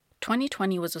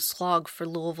2020 was a slog for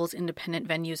Louisville's independent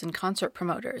venues and concert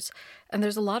promoters, and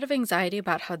there's a lot of anxiety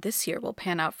about how this year will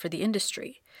pan out for the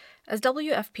industry. As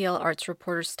WFPL Arts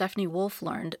reporter Stephanie Wolf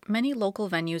learned, many local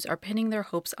venues are pinning their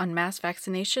hopes on mass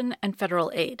vaccination and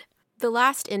federal aid. The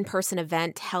last in-person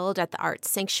event held at the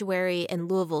Arts Sanctuary in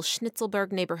Louisville's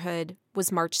Schnitzelburg neighborhood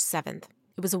was March 7th.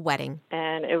 It was a wedding.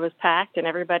 And it was packed, and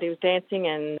everybody was dancing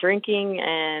and drinking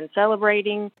and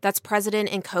celebrating. That's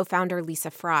president and co-founder Lisa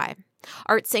Fry.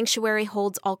 Art Sanctuary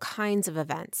holds all kinds of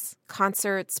events,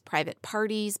 concerts, private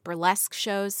parties, burlesque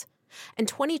shows. And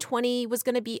 2020 was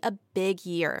going to be a big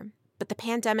year, but the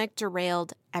pandemic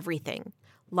derailed everything.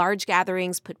 Large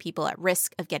gatherings put people at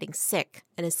risk of getting sick,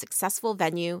 and a successful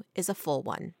venue is a full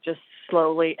one. Just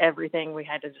slowly, everything we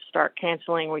had to just start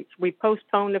canceling. We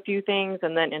postponed a few things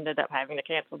and then ended up having to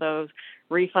cancel those,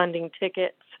 refunding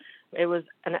tickets. It was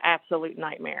an absolute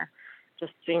nightmare.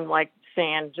 Just seemed like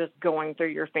sand just going through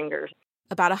your fingers.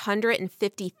 About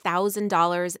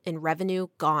 $150,000 in revenue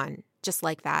gone, just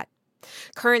like that.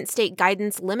 Current state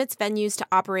guidance limits venues to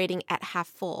operating at half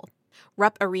full.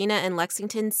 Rupp Arena in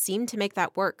Lexington seemed to make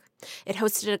that work. It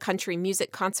hosted a country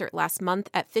music concert last month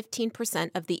at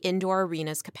 15% of the indoor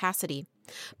arena's capacity.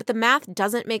 But the math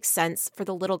doesn't make sense for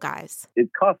the little guys. It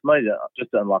costs money to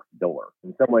unlock the door.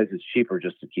 In some ways, it's cheaper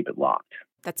just to keep it locked.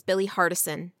 That's Billy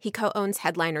Hardison. He co-owns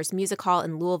Headliners Music Hall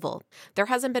in Louisville. There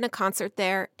hasn't been a concert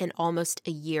there in almost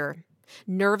a year.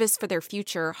 Nervous for their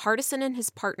future, Hardison and his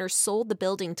partners sold the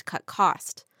building to cut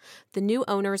cost. The new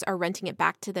owners are renting it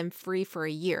back to them free for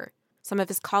a year. Some of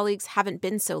his colleagues haven't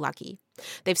been so lucky.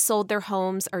 They've sold their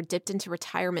homes or dipped into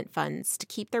retirement funds to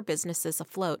keep their businesses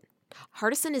afloat.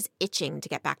 Hardison is itching to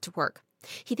get back to work.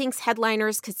 He thinks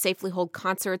Headliners could safely hold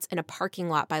concerts in a parking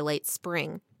lot by late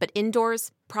spring, but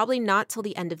indoors, probably not till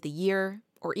the end of the year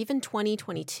or even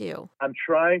 2022. I'm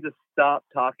trying to stop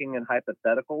talking in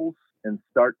hypotheticals and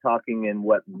start talking in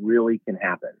what really can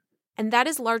happen. And that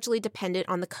is largely dependent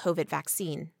on the COVID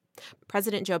vaccine.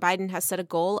 President Joe Biden has set a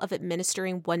goal of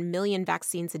administering 1 million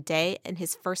vaccines a day in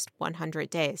his first 100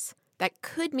 days. That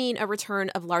could mean a return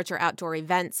of larger outdoor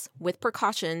events with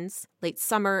precautions late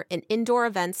summer and indoor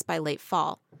events by late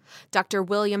fall. Dr.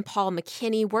 William Paul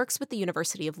McKinney works with the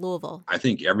University of Louisville. I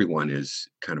think everyone is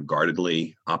kind of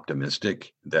guardedly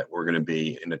optimistic that we're going to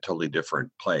be in a totally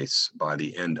different place by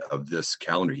the end of this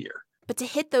calendar year. But to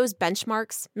hit those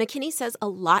benchmarks, McKinney says a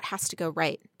lot has to go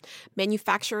right.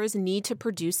 Manufacturers need to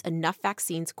produce enough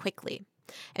vaccines quickly.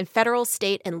 And federal,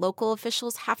 state, and local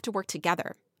officials have to work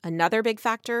together. Another big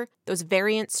factor, those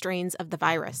variant strains of the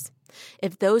virus.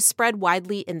 If those spread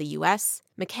widely in the U.S.,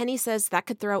 McKinney says that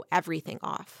could throw everything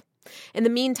off. In the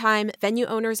meantime, venue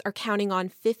owners are counting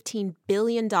on $15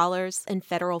 billion in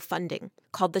federal funding,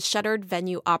 called the Shuttered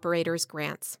Venue Operators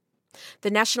Grants.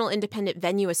 The National Independent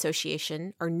Venue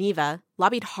Association, or NIVA,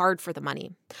 lobbied hard for the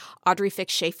money. Audrey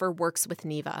Fick-Schaefer works with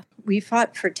NIVA. We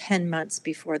fought for 10 months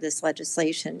before this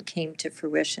legislation came to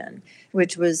fruition,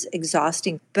 which was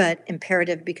exhausting but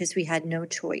imperative because we had no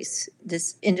choice.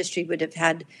 This industry would have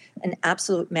had an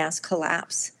absolute mass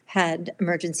collapse had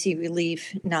emergency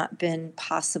relief not been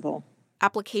possible.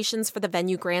 Applications for the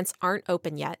venue grants aren't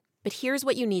open yet, but here's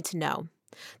what you need to know.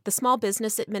 The Small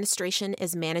Business Administration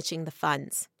is managing the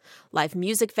funds. Live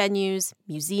music venues,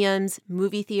 museums,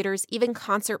 movie theaters, even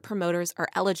concert promoters are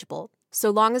eligible, so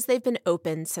long as they've been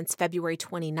open since February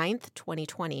 29th,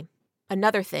 2020.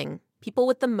 Another thing, people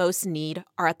with the most need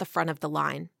are at the front of the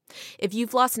line. If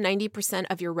you've lost 90%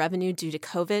 of your revenue due to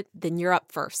COVID, then you're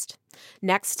up first.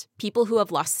 Next, people who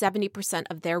have lost 70%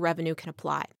 of their revenue can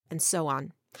apply, and so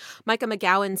on. Micah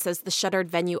McGowan says the Shuttered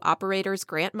Venue Operators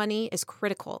grant money is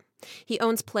critical. He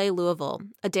owns Play Louisville,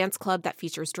 a dance club that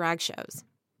features drag shows.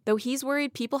 Though he's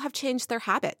worried people have changed their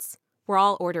habits. We're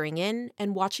all ordering in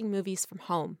and watching movies from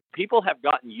home. People have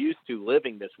gotten used to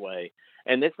living this way,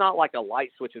 and it's not like a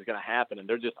light switch is going to happen, and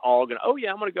they're just all going to, oh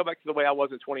yeah, I'm going to go back to the way I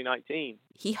was in 2019.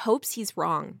 He hopes he's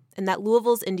wrong, and that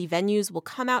Louisville's indie venues will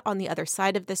come out on the other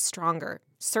side of this stronger,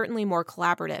 certainly more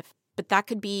collaborative. But that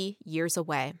could be years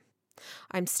away.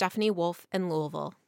 I'm Stephanie Wolf in Louisville.